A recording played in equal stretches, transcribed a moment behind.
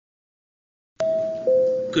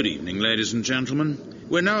Good evening, ladies and gentlemen.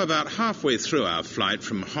 We're now about halfway through our flight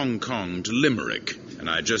from Hong Kong to Limerick, and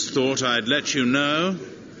I just thought I'd let you know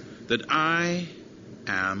that I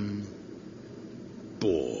am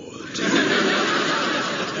bored.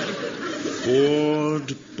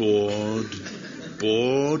 Bored.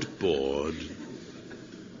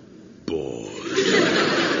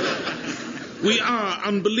 We are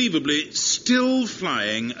unbelievably still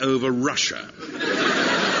flying over Russia,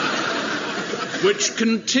 which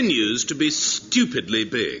continues to be stupidly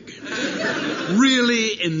big.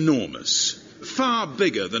 Really enormous. Far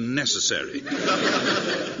bigger than necessary.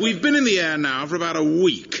 We've been in the air now for about a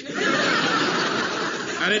week.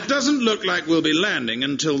 And it doesn't look like we'll be landing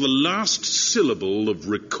until the last syllable of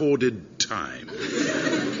recorded time.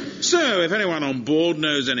 So, if anyone on board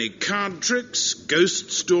knows any card tricks,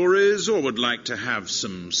 ghost stories, or would like to have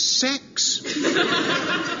some sex,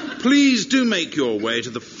 please do make your way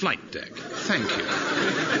to the flight deck. Thank you.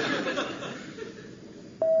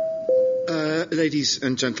 Ladies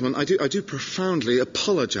and gentlemen, I do profoundly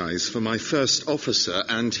apologise for my first officer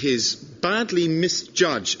and his badly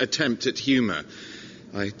misjudged attempt at humour.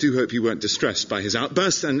 I do hope you weren't distressed by his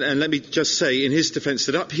outburst, and let me just say in his defence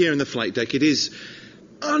that up here in the flight deck it is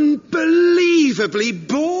unbelievably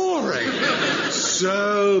boring.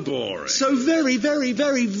 So boring. So very, very,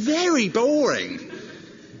 very, very boring.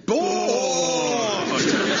 Bored!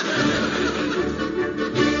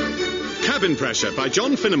 Cabin Pressure by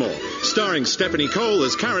John Finnemore, starring Stephanie Cole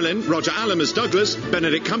as Carolyn, Roger Allam as Douglas,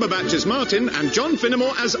 Benedict Cumberbatch as Martin, and John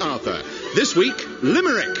Finnemore as Arthur. This week,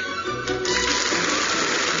 Limerick.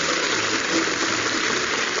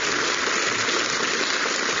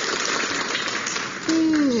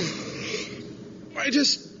 Why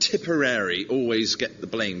does Tipperary always get the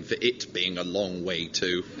blame for it being a long way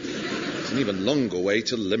to... It's an even longer way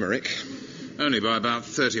to Limerick. Only by about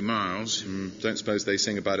 30 miles. Don't suppose they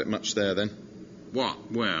sing about it much there, then?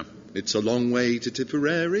 What? Where? It's a long way to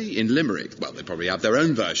Tipperary in Limerick. Well, they probably have their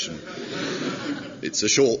own version. It's a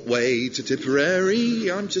short way to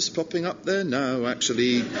Tipperary. I'm just popping up there now,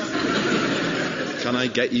 actually. Can I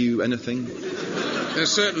get you anything? They're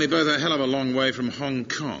certainly both a hell of a long way from Hong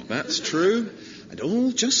Kong. That's true. And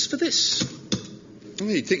all just for this. Oh,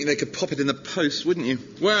 you'd think they could pop it in the post, wouldn't you?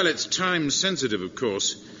 Well, it's time-sensitive, of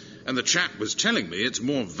course. And the chap was telling me it's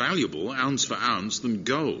more valuable, ounce for ounce, than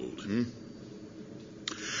gold.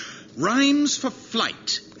 Rhymes for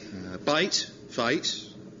flight. Bite, fight,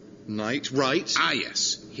 night, right. Ah,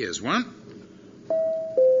 yes. Here's one.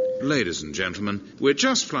 Ladies and gentlemen, we're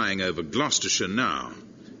just flying over Gloucestershire now.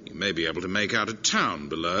 You may be able to make out a town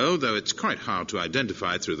below, though it's quite hard to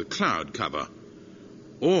identify through the cloud cover.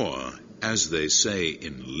 Or, as they say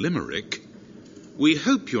in Limerick, we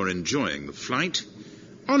hope you're enjoying the flight.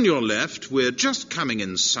 On your left, we're just coming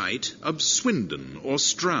in sight of Swindon or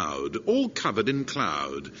Stroud, all covered in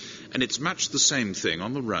cloud. And it's much the same thing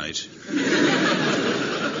on the right.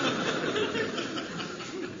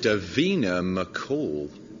 Davina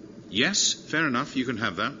McCall. Yes, fair enough, you can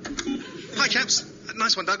have that. Hi, chaps.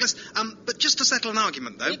 Nice one, Douglas. But just to settle an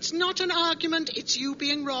argument, though... It's not an argument, it's you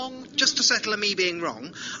being wrong. Just to settle a me being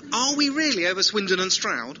wrong, are we really over Swindon and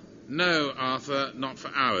Stroud? No, Arthur, not for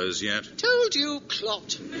hours yet. Told you,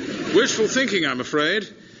 clot. Wishful thinking, I'm afraid.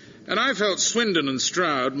 And I felt Swindon and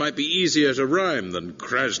Stroud might be easier to rhyme than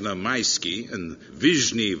Krasnomaysky and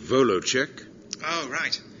Vizhny Volocek. Oh,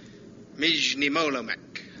 right. Mijny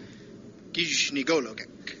Molomek. Gizhny Gologek.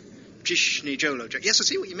 Jishny Jolojek. Yes, I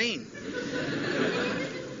see what you mean.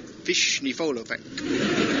 Vishny Folovek.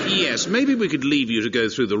 Yes, maybe we could leave you to go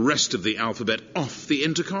through the rest of the alphabet off the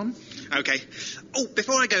intercom. OK. Oh,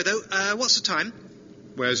 before I go, though, what's the time?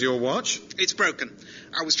 Where's your watch? It's broken.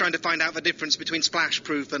 I was trying to find out the difference between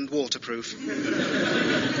splash-proof and waterproof.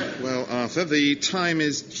 Well, Arthur, the time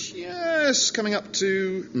is just coming up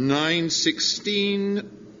to 9:16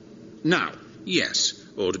 now. Yes,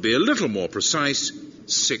 or to be a little more precise,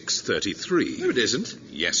 6:33. No, it isn't.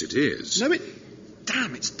 Yes, it is. No,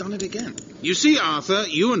 Damn, it's done it again. You see, Arthur,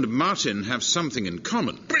 you and Martin have something in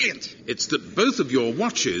common. Brilliant. It's that both of your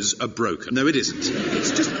watches are broken. No, it isn't.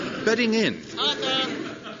 It's just bedding in.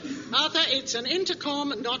 Arthur, it's an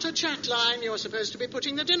intercom, not a chat line. You're supposed to be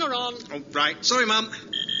putting the dinner on. Oh, right. Sorry, Mum.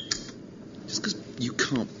 Just because you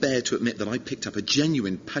can't bear to admit that I picked up a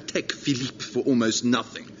genuine Patek Philippe for almost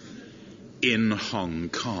nothing. In Hong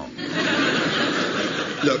Kong.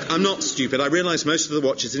 Look, I'm not stupid. I realise most of the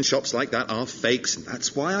watches in shops like that are fakes, and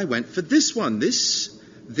that's why I went for this one. This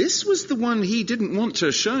This was the one he didn't want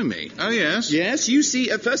to show me. Oh, yes? Yes, you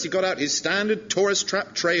see, at first he got out his standard tourist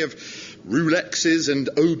trap tray of Rolexes and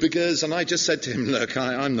Obigas, and I just said to him, look,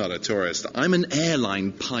 I'm not a tourist. I'm an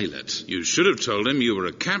airline pilot. You should have told him you were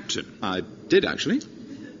a captain. I did, actually.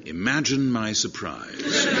 Imagine my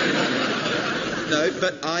surprise. No,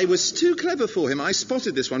 but I was too clever for him. I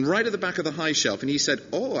spotted this one right at the back of the high shelf, and he said,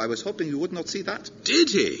 oh, I was hoping you would not see that. Did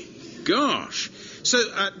he? Gosh. So,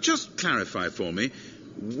 just clarify for me,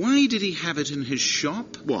 why did he have it in his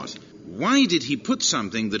shop? What? Why did he put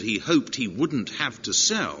something that he hoped he wouldn't have to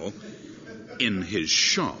sell in his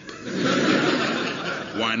shop?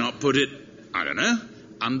 Why not put it, I don't know,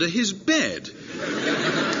 under his bed?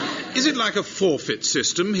 Is it like a forfeit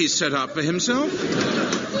system he's set up for himself?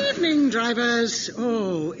 Evening, drivers.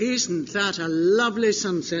 Oh, isn't that a lovely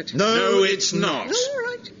sunset? No, it's not. All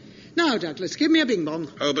right. Now, Douglas, give me a bing bong.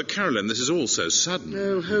 Oh, but Carolyn, this is all so sudden.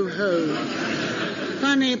 Oh, ho, ho.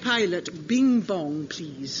 Funny pilot, bing bong,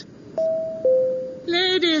 please.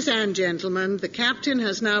 Ladies and gentlemen, the captain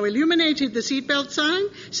has now illuminated the seatbelt sign,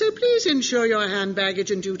 so please ensure your hand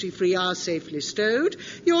baggage and duty-free are safely stowed,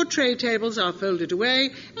 your tray tables are folded away,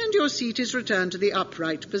 and your seat is returned to the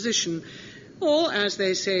upright position. Or, as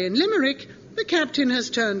they say in Limerick, the captain has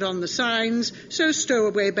turned on the signs, so stow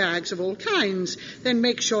away bags of all kinds. Then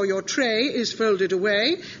make sure your tray is folded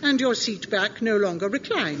away and your seat back no longer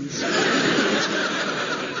reclines.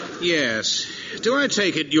 Yes. Do I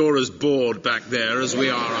take it you're as bored back there as we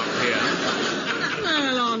are up here?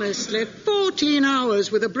 Well, honestly, 14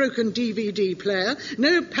 hours with a broken DVD player,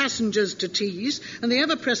 no passengers to tease, and the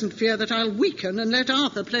ever-present fear that I'll weaken and let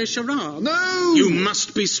Arthur play charades. No! You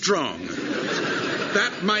must be strong.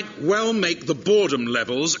 That might well make the boredom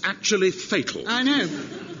levels actually fatal. I know.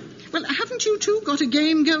 Well, haven't you two got a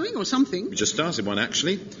game going or something? We just started one,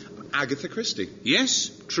 actually. Agatha Christie.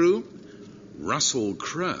 Yes, true. Russell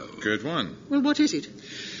Crowe. Good one. Well, what is it?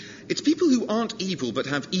 It's people who aren't evil but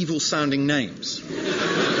have evil-sounding names.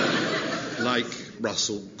 Like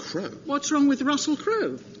Russell Crowe. What's wrong with Russell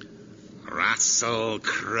Crowe? Russell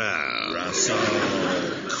Crowe. Russell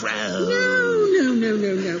Crowe.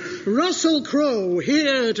 No. Russell Crowe,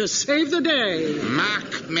 here to save the day.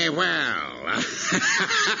 Mark me well.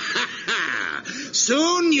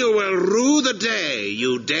 Soon you will rue the day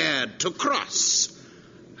you dared to cross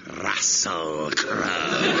Russell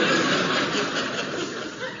Crowe.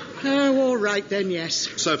 Oh, all right then, yes.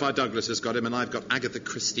 So far Douglas has got him, and I've got Agatha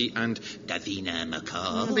Christie and Davina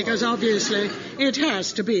McCall. Because obviously it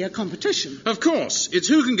has to be a competition. Of course. It's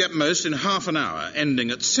who can get most in half an hour,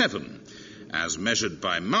 ending at 7. As measured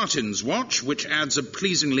by Martin's watch, which adds a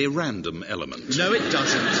pleasingly random element. No, it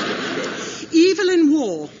doesn't. Evil in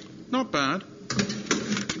war. Not bad.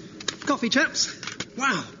 Coffee, chaps.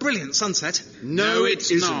 Wow, brilliant sunset. No,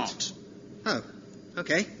 it's not. Oh,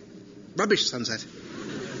 okay. Rubbish sunset.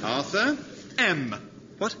 Arthur? M.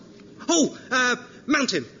 What? Oh,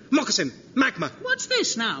 mountain, moccasin, magma. What's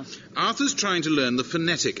this now? Arthur's trying to learn the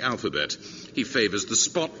phonetic alphabet. He favours the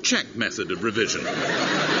spot check method of revision.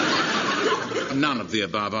 None of the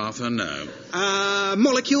above, Arthur, no.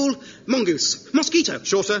 Molecule, mongoose, mosquito,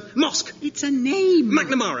 shorter, mosque. It's a name.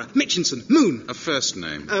 McNamara, Mitchinson, moon. A first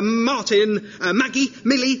name. Martin, Maggie,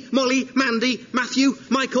 Millie, Molly, Mandy, Matthew,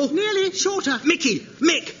 Michael. Nearly shorter. Mickey,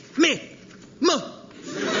 Mick, M.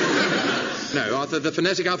 No, Arthur, the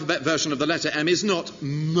phonetic alphabet version of the letter M is not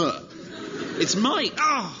M. It's Mike.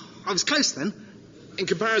 Oh, I was close then. In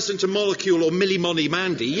comparison to molecule or Millie, Molly,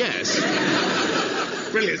 Mandy, yes.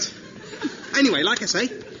 Brilliant. Anyway, like I say,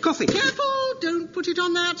 coffee. Careful, don't put it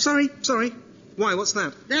on that. Sorry. Why, what's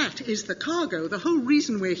that? That is the cargo, the whole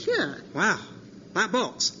reason we're here. Wow, that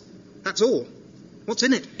box. That's all. What's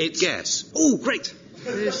in it? It's guess. Oh, great.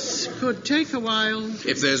 This could take a while.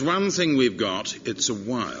 If there's one thing we've got, it's a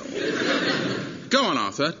while. Go on,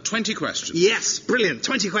 Arthur. 20 questions. Yes, brilliant.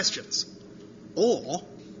 20 questions. Or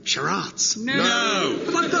charades. No.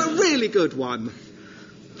 But I've got a really good one.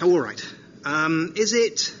 Oh, all right. Is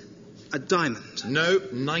it a diamond? No,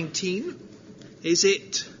 19. Is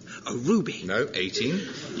it a ruby? No, 18.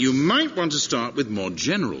 You might want to start with more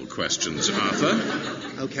general questions, Arthur.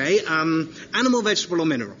 Okay, animal, vegetable or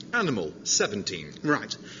mineral? Animal, 17.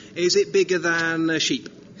 Right. Is it bigger than a sheep?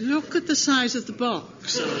 Look at the size of the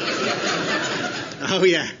box. Oh,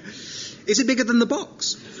 yeah. Is it bigger than the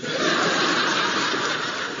box?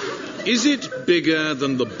 Is it bigger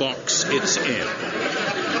than the box it's in?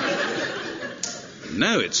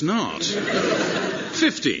 No, it's not.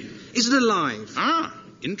 15. Is it alive? Ah,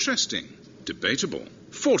 interesting. Debatable.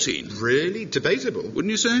 14. Really? Debatable?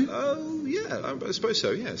 Wouldn't you say? Oh, yeah, I suppose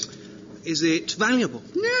so, yes. Is it valuable?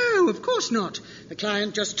 No, of course not. The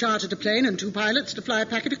client just chartered a plane and 2 pilots to fly a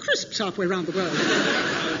packet of crisps halfway around the world.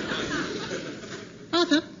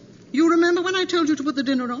 Arthur, you remember when I told you to put the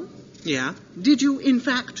dinner on? Yeah. Did you, in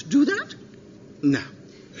fact, do that? No.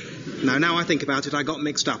 No, now I think about it, I got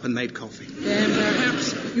mixed up and made coffee. Then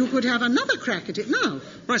perhaps you could have another crack at it now.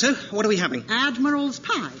 Righto, what are we having? Admiral's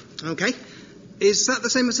pie. Okay. Is that the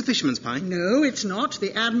same as the fisherman's pie? No, it's not.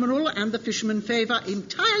 The Admiral and the fisherman favour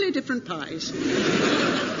entirely different pies.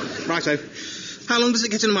 Righto. How long does it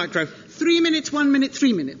get in the micro? 3 minutes, 1 minute,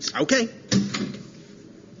 3 minutes. Okay.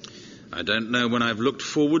 I don't know when I've looked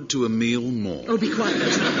forward to a meal more. Oh, be quiet.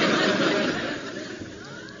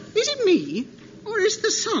 Is it me? Or is the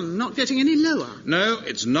sun not getting any lower? No,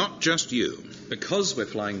 it's not just you. Because we're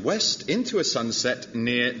flying west into a sunset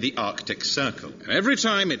near the Arctic Circle. And every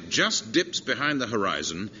time it just dips behind the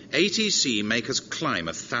horizon, ATC make us climb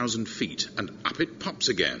 1,000 feet, and up it pops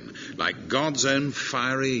again, like God's own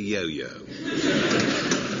fiery yo-yo.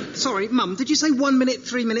 Sorry, Mum, did you say 1 minute,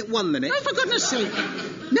 3 minute, 1 minute? Oh, for goodness sake.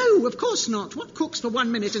 No, of course not. What cooks for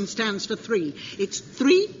 1 minute and stands for 3? It's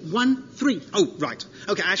 3, 1, 3. Oh, right.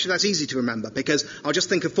 OK, actually, that's easy to remember, because I'll just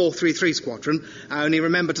think of 433 Squadron. I only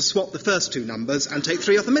remember to swap the first 2 numbers and take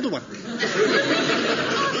 3 off the middle one. Arthur,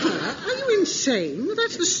 are you insane?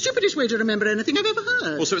 That's the stupidest way to remember anything I've ever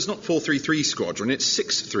heard. Also, it's not 433 Squadron, it's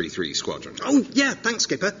 633 Squadron. Oh, yeah, thanks,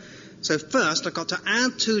 Skipper. So first, I've got to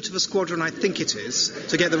add 2 to the squadron I think it is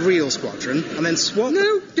to get the real squadron, and then swap...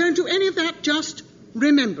 No, don't do any of that. Just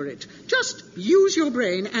remember it. Just use your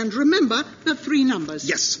brain and remember the 3 numbers.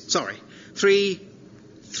 Yes, sorry. 3...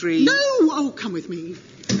 No! Oh, come with me.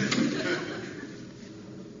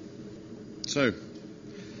 So,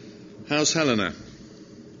 how's Helena?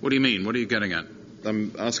 What do you mean? What are you getting at?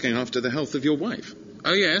 I'm asking after the health of your wife.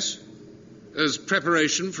 Oh, yes. As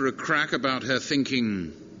preparation for a crack about her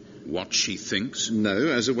thinking what she thinks. No,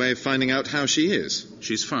 as a way of finding out how she is.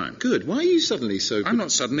 She's fine. Good. Why are you suddenly so... I'm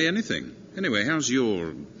not suddenly anything. Anyway, how's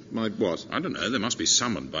your... My what? I don't know. There must be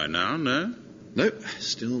someone by now, no? No,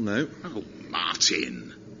 still no. Oh,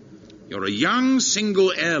 Martin. You're a young,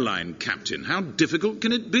 single airline captain. How difficult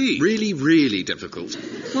can it be? Really, really difficult.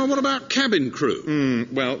 Well, what about cabin crew?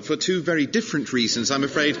 Well, for 2 very different reasons, I'm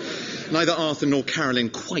afraid neither Arthur nor Carolyn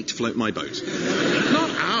quite float my boat.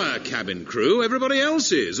 Not our cabin crew. Everybody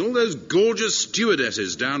else's. All those gorgeous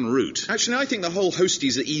stewardesses down route. Actually, I think the whole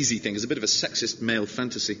hosties are easy thing is a bit of a sexist male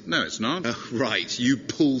fantasy. No, it's not. Right. You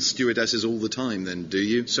pull stewardesses all the time, then, do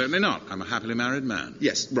you? Certainly not. I'm a happily married man.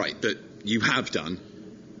 Yes, right, but you have done.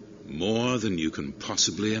 More than you can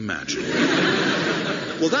possibly imagine.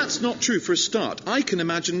 Well, that's not true for a start. I can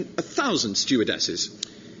imagine 1,000 stewardesses.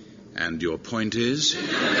 And your point is?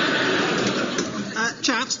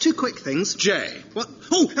 Chaps, 2 quick things. Jay. What?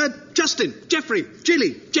 Oh, Justin, Jeffrey,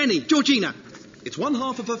 Jilly, Jenny, Georgina. It's one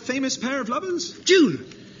half of a famous pair of lovers. June.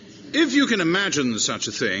 If you can imagine such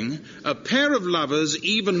a thing, a pair of lovers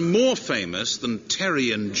even more famous than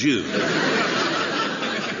Terry and June.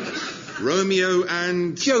 Romeo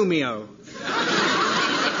and... Jomeo.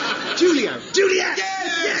 Julio. Juliet!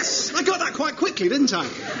 Yes! I got that quite quickly, didn't I?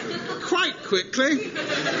 Quite quickly.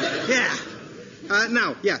 Yeah.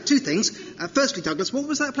 Now, 2 things. Firstly, Douglas, what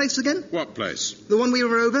was that place again? What place? The one we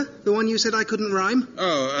were over? The one you said I couldn't rhyme?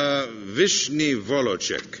 Oh, Vishny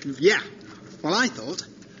Volocek. Yeah. Well, I thought,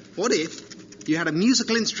 what if you had a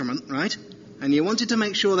musical instrument, right, and you wanted to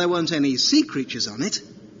make sure there weren't any sea creatures on it?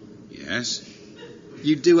 Yes.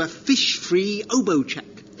 You'd do a fish-free oboe check.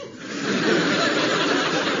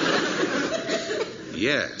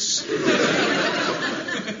 Yes.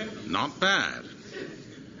 Not bad.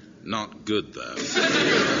 Not good, though.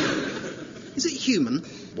 Is it human?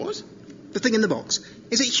 What? The thing in the box.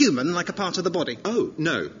 Is it human, like a part of the body? Oh,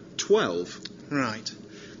 no. 12. Right.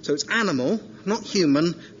 So it's animal, not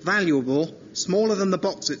human, valuable, smaller than the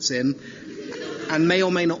box it's in, and may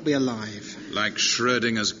or may not be alive. Like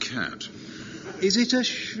Schrodinger's cat. Is it a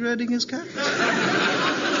Schrodinger's cat?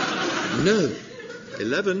 No.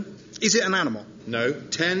 11. Is it an animal? No.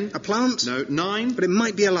 10. A plant? No. 9. But it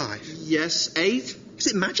might be alive. Yes. 8. Is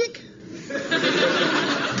it magic?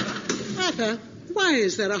 Arthur, why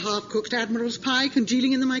is there a half-cooked Admiral's pie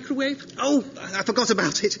congealing in the microwave? Oh, I forgot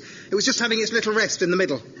about it. It was just having its little rest in the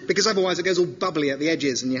middle, because otherwise it goes all bubbly at the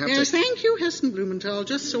edges and you have Yes, to... thank you, Heston Blumenthal.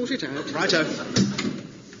 Just sort it out. Righto.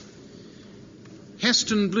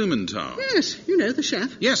 Heston Blumenthal. Yes, you know, the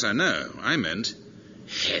chef. Yes, I know. I meant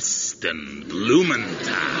Heston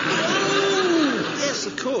Blumenthal. Oh, yes,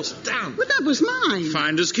 of course. Damn. But that was mine.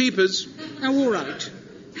 Finders keepers. Oh, all right.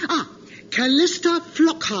 Callista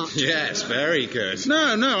Flockhart. Yes, very good.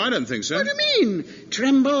 No, I don't think so. What do you mean?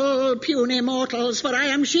 Tremble, puny mortals, for I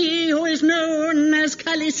am she who is known as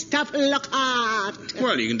Callista Flockhart.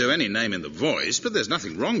 Well, you can do any name in the voice, but there's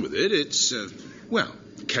nothing wrong with it. It's,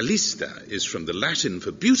 Callista is from the Latin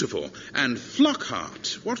for beautiful, and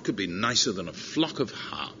Flockhart. What could be nicer than a flock of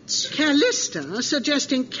hearts? Callista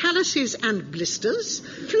suggesting calluses and blisters.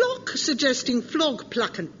 Flock suggesting flog,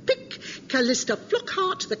 pluck and pick. Callista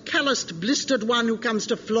Flockhart, the calloused, blistered one who comes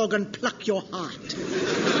to flog and pluck your heart.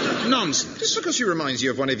 Nonsense. Just because she reminds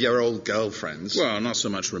you of one of your old girlfriends. Well, not so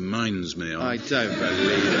much reminds me of. I don't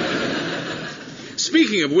believe it.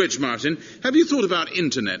 Speaking of which, Martin, have you thought about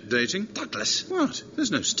internet dating? Douglas. What?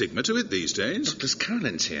 There's no stigma to it these days. Douglas,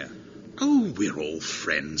 Carolyn's here. Oh, we're all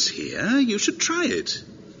friends here. You should try it.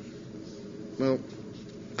 Well,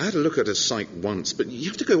 I had a look at a site once, but you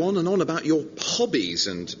have to go on and on about your hobbies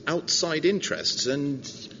and outside interests and,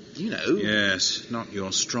 you know... Yes, not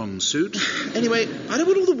your strong suit. Anyway, I don't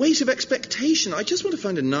want all the weight of expectation. I just want to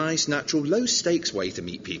find a nice, natural, low-stakes way to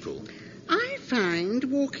meet people. I find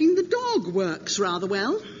walking the dog works rather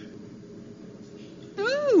well.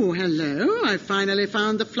 Oh, hello. I finally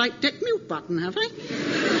found the flight deck mute button, have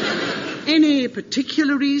I? Any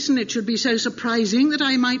particular reason it should be so surprising that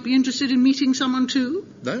I might be interested in meeting someone too?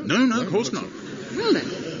 No, of course not. Well then,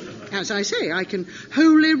 as I say, I can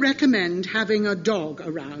wholly recommend having a dog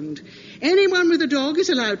around. Anyone with a dog is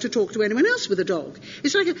allowed to talk to anyone else with a dog.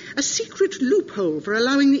 It's like a secret loophole for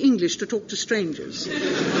allowing the English to talk to strangers.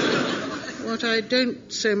 What I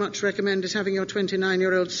don't so much recommend is having your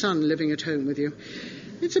 29-year-old son living at home with you.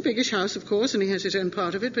 It's a biggish house, of course, and he has his own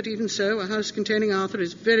part of it, but even so, a house containing Arthur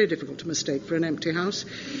is very difficult to mistake for an empty house.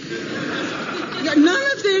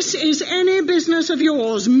 None of this is any business of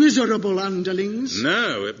yours, miserable underlings.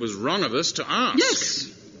 No, it was wrong of us to ask.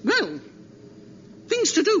 Yes. Well,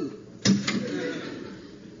 things to do.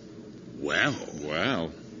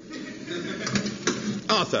 Well.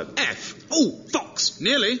 Arthur, F. Oh, fox.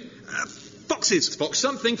 Nearly. Foxes. Fox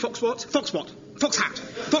something, fox what? Fox what? Fox hat,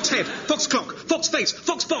 fox head, fox clock, fox face,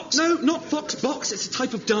 fox box. No, not fox box, it's a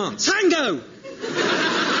type of dance. Tango!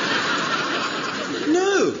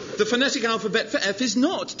 No, the phonetic alphabet for F is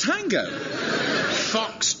not tango.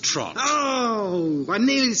 Foxtrot. Oh, I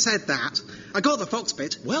nearly said that. I got the fox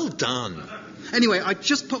bit. Well done. Anyway, I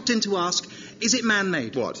just popped in to ask, is it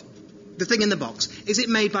man-made? What? The thing in the box. Is it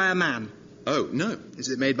made by a man? Oh, no. Is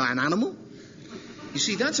it made by an animal? You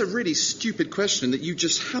see, that's a really stupid question that you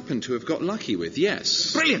just happen to have got lucky with,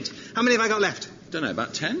 yes. Brilliant. How many have I got left? Don't know,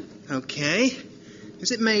 about 10? Okay.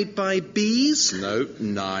 Is it made by bees? No,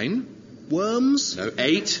 9. Worms? No,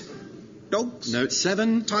 8. Dogs? No,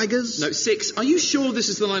 7. Tigers? No, 6. Are you sure this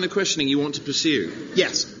is the line of questioning you want to pursue?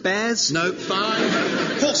 Yes. Bears? No,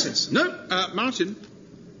 5. Horses? No, Martin.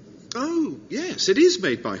 Oh, yes, it is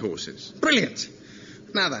made by horses. Brilliant.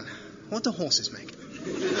 Now then, what do horses make?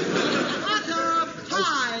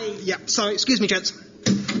 Hi. Yeah, sorry, excuse me, gents.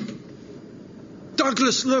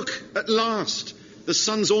 Douglas, look, at last. The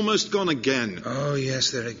sun's almost gone again. Oh,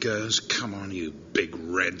 yes, there it goes. Come on, you big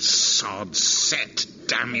red sod. Set,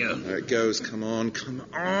 damn you. There it goes. Come on.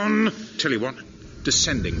 Tell you what,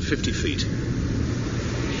 descending 50 feet.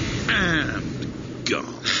 And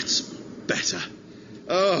gone. That's better.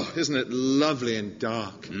 Oh, isn't it lovely and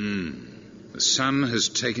dark? The sun has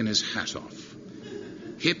taken his hat off.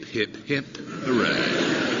 Hip, hip, hip,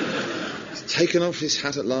 hooray. He's taken off his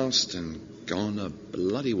hat at last and gone a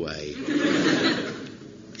bloody way.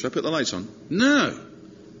 Shall I put the lights on? No.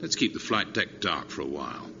 Let's keep the flight deck dark for a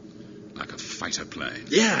while. Like a fighter plane.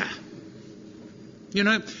 Yeah. You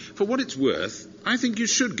know, for what it's worth, I think you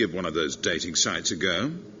should give one of those dating sites a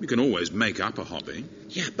go. You can always make up a hobby.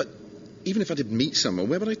 Yeah, but even if I did meet someone,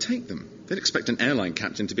 where would I take them? They'd expect an airline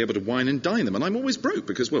captain to be able to wine and dine them, and I'm always broke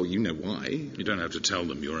because, well, you know why. You don't have to tell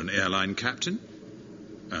them you're an airline captain.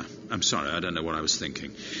 I'm sorry, I don't know what I was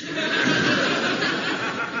thinking.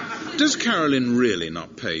 Does Carolyn really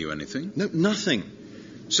not pay you anything? No, nothing.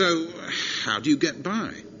 So, how do you get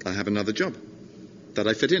by? I have another job that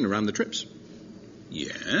I fit in around the trips.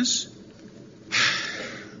 Yes?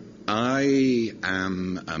 I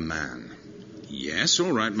am a man. Yes,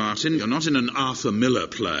 all right, Martin. You're not in an Arthur Miller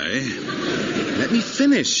play. Let me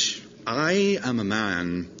finish. I am a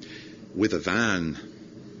man with a van.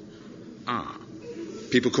 Ah,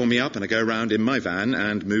 People call me up and I go around in my van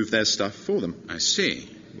and move their stuff for them. I see.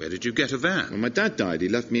 Where did you get a van? When my dad died, he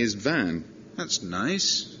left me his van. That's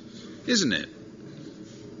nice, isn't it?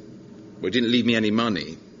 Well, he didn't leave me any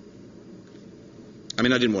money. I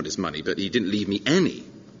mean, I didn't want his money, but he didn't leave me any.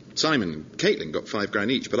 Simon and Caitlin got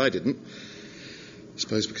 $5,000 each, but I didn't. I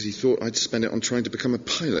suppose because he thought I'd spend it on trying to become a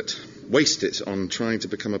pilot. waste it on trying to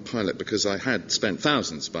become a pilot because I had spent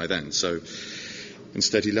thousands by then. So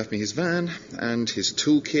instead he left me his van and his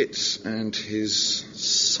toolkit and his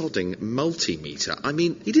sodding multimeter. I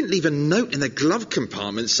mean, he didn't leave a note in the glove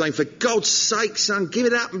compartment saying, for God's sake, son, give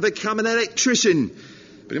it up and become an electrician.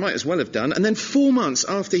 But he might as well have done. And then 4 months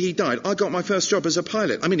after he died, I got my first job as a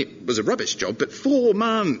pilot. I mean, it was a rubbish job, but 4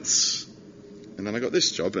 months. And then I got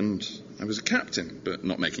this job and I was a captain, but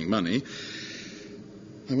not making money.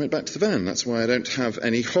 I went back to the van. That's why I don't have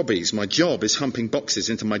any hobbies. My job is humping boxes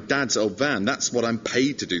into my dad's old van. That's what I'm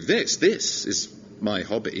paid to do. This is my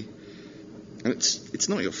hobby. And it's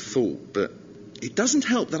not your fault, but it doesn't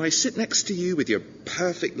help that I sit next to you with your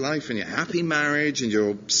perfect life and your happy marriage and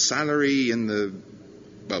your salary and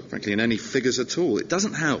well, frankly, in any figures at all. It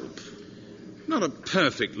doesn't help. Not a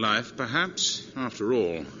perfect life, perhaps. After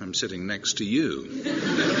all, I'm sitting next to you.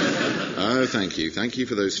 Oh, thank you. Thank you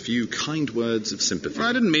for those few kind words of sympathy. Well,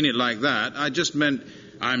 I didn't mean it like that. I just meant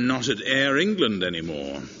I'm not at Air England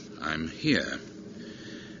anymore. I'm here.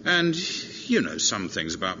 And you know some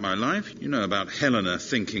things about my life. You know about Helena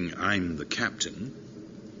thinking I'm the captain.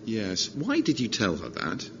 Yes. Why did you tell her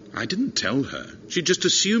that? I didn't tell her. She just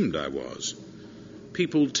assumed I was.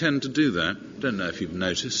 People tend to do that. Don't know if you've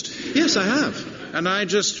noticed. Yes, I have. And I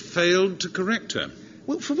just failed to correct her.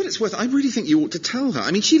 Well, for what it's worth, I really think you ought to tell her.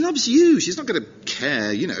 I mean, she loves you. She's not going to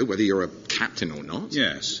care, whether you're a captain or not.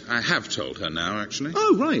 Yes, I have told her now, actually.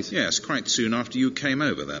 Oh, right. Yes, quite soon after you came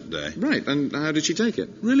over that day. Right, and how did she take it?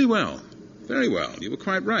 Really well. Very well. You were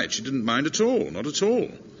quite right. She didn't mind at all. Not at all.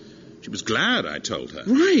 She was glad I told her.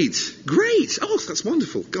 Right. Great. Oh, that's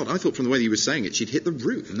wonderful. God, I thought from the way you were saying it, she'd hit the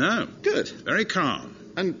roof. No. Good. Very calm.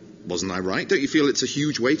 And wasn't I right? Don't you feel it's a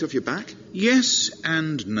huge weight off your back? Yes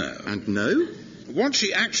and no. And no? What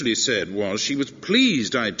she actually said was she was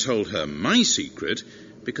pleased I'd told her my secret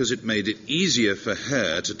because it made it easier for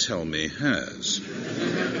her to tell me hers.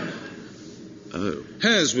 Oh.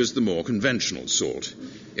 Hers was the more conventional sort.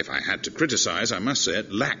 If I had to criticize, I must say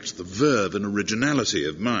it lacked the verve and originality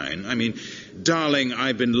of mine. I mean, darling,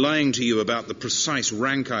 I've been lying to you about the precise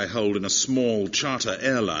rank I hold in a small charter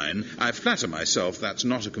airline. I flatter myself that's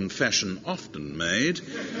not a confession often made.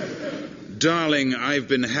 Darling, I've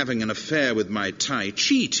been having an affair with my Tai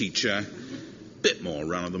Chi teacher. Bit more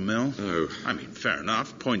run-of-the-mill. Oh. I mean, fair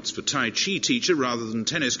enough. Points for Tai Chi teacher rather than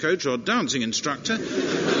tennis coach or dancing instructor.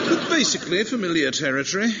 But basically familiar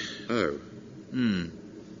territory. Oh.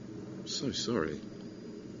 So sorry.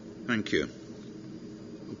 Thank you.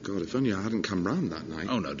 Oh, God, if only I hadn't come round that night.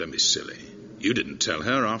 Oh, no, don't be silly. You didn't tell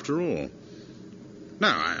her after all. No,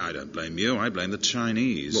 I don't blame you. I blame the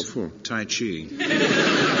Chinese. What for? Tai Chi.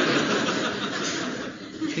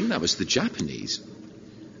 I think that was the Japanese.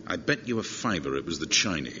 I bet you a fiver it was the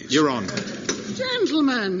Chinese. You're on.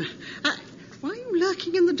 Gentlemen, why are you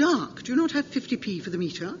lurking in the dark? Do you not have 50p for the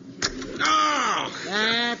meter? Oh!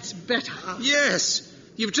 That's better. Yes!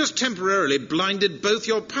 You've just temporarily blinded both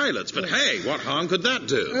your pilots, but hey, what harm could that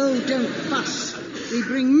do? Oh, don't fuss. We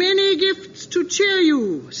bring many gifts to cheer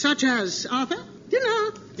you, such as, Arthur,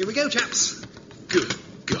 dinner. Here we go, chaps. Good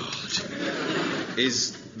God.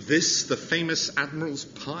 Is this the famous Admiral's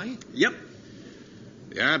pie? Yep.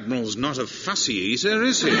 The Admiral's not a fussy eater,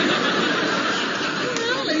 is he?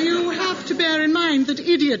 Well, you have to bear in mind that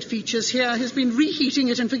Idiot Features here has been reheating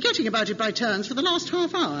it and forgetting about it by turns for the last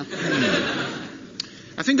half hour.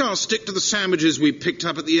 I think I'll stick to the sandwiches we picked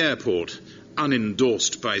up at the airport,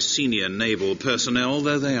 unendorsed by senior naval personnel,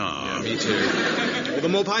 though they are. Yeah, me too. All the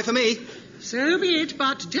more pie for me. So be it,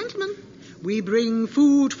 but, gentlemen, we bring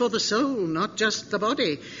food for the soul, not just the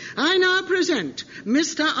body. I now present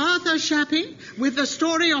Mr. Arthur Shappy with the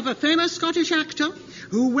story of a famous Scottish actor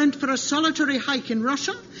who went for a solitary hike in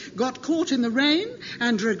Russia, got caught in the rain,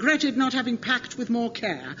 and regretted not having packed with more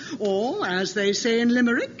care. Or, as they say in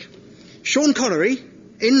Limerick, Sean Connery,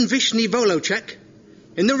 in Vishny Volocek,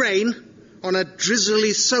 in the rain, on a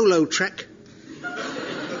drizzly solo trek,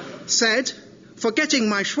 said, "Forgetting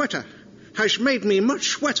my sweater has made me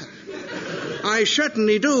much wetter. I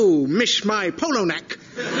certainly do miss my polo neck."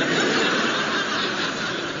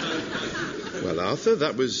 Well, Arthur,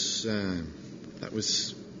 that was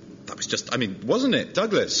just, wasn't it,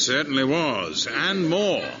 Douglas? Certainly was, and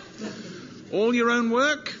more. All your own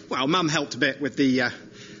work? Well, Mum helped a bit with the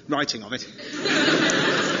writing of it.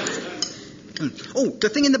 Oh, the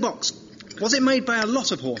thing in the box. Was it made by a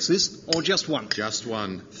lot of horses or just one? Just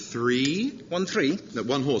one. 3? 1, 3? No,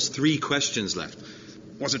 one horse. 3 questions left.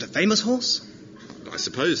 Was it a famous horse? I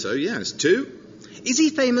suppose so, yes. 2? Is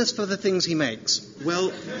he famous for the things he makes?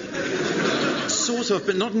 Well, sort of,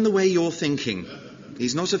 but not in the way you're thinking.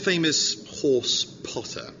 He's not a famous horse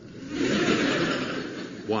potter.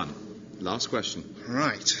 1. Last question.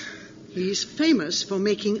 Right. He's famous for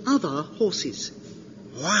making other horses.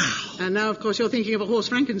 Wow. And now, of course, you're thinking of a horse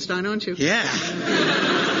Frankenstein, aren't you? Yeah.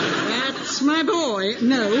 That's my boy.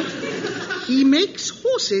 No. He makes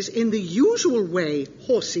horses in the usual way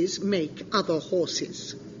horses make other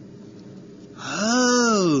horses.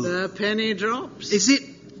 Oh. The penny drops. Is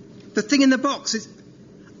it the thing in the box?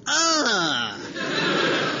 Ah.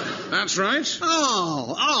 That's right.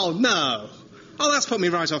 Oh, no. Oh, that's put me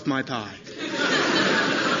right off my pie.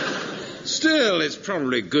 Still, it's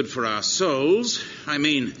probably good for our souls. I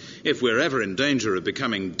mean, if we're ever in danger of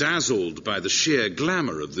becoming dazzled by the sheer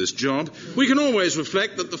glamour of this job, we can always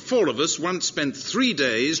reflect that the four of us once spent 3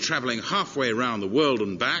 days travelling halfway around the world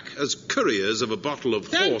and back as couriers of a bottle of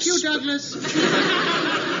Thank you, Douglas.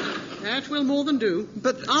 That will more than do.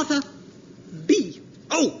 But, Arthur, B.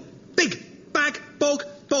 Oh, big, bag, bog,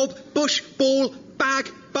 bob, bush, ball, bag,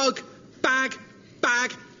 bug, bag,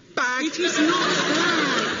 bag, bag. It is not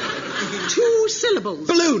bag. 2 syllables.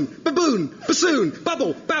 Balloon, baboon, bassoon,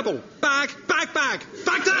 bubble, babble, bag, bag, bag.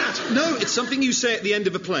 Baghdad! No, it's something you say at the end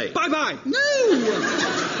of a play. Bye-bye. No!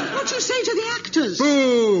 What do you say to the actors?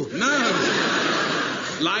 Boo! No.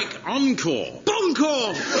 Like encore.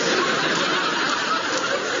 Boncore!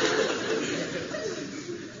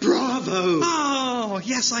 Bravo! Oh,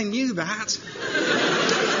 yes, I knew that.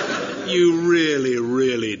 You really,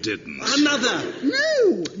 really didn't. Another.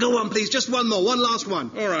 No! Go on, please. Just one more. One last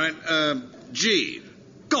one. All right, G.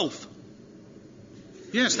 Golf.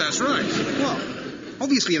 Yes, that's right. Well,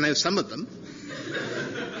 obviously you know some of them.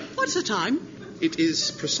 What's the time? It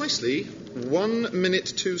is precisely 1 minute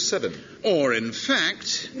to 7. Or, in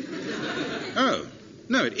fact... Oh,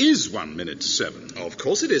 no, it is 1 minute to 7. Of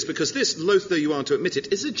course it is, because this, loath though you are to admit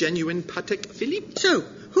it, is a genuine Patek Philippe. So,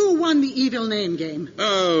 who won the evil name game?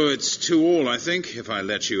 Oh, it's 2-2, I think, if I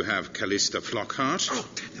let you have Callista Flockhart. Oh,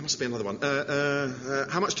 there must be another one.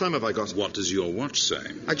 How much time have I got? What does your watch say?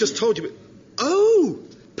 I just told you... Oh!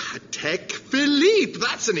 Patek Philippe!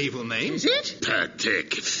 That's an evil name. Is it?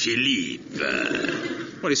 Patek Philippe.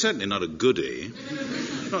 Well, he's certainly not a goodie.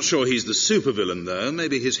 Not sure he's the supervillain, though.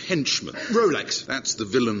 Maybe his henchman. Rolex. That's the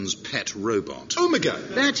villain's pet robot. Omega.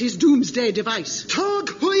 That's his doomsday device. Tag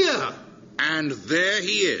Heuer. And there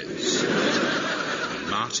he is.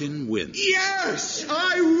 Martin wins. Yes!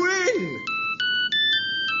 I win!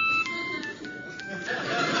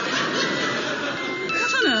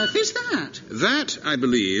 What on earth is that? That, I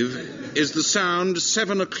believe, is the sound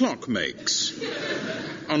 7 o'clock makes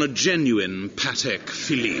on a genuine Patek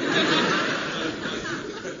Philippe.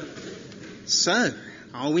 So,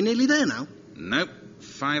 are we nearly there now? Nope,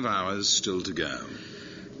 5 hours still to go.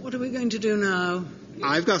 What are we going to do now?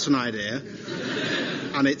 I've got an idea.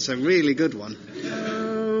 And it's a really good one.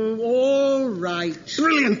 Oh, all right.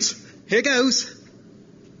 Brilliant! Here goes.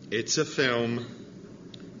 It's a film.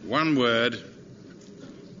 One word.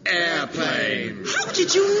 Airplane. How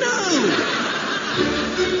did you know?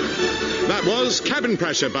 That was Cabin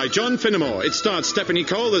Pressure by John Finnemore. It starred Stephanie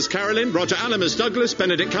Cole as Carolyn, Roger Allam as Douglas,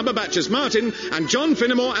 Benedict Cumberbatch as Martin, and John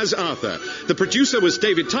Finnemore as Arthur. The producer was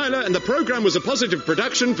David Tyler, and the programme was a positive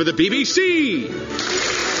production for the BBC.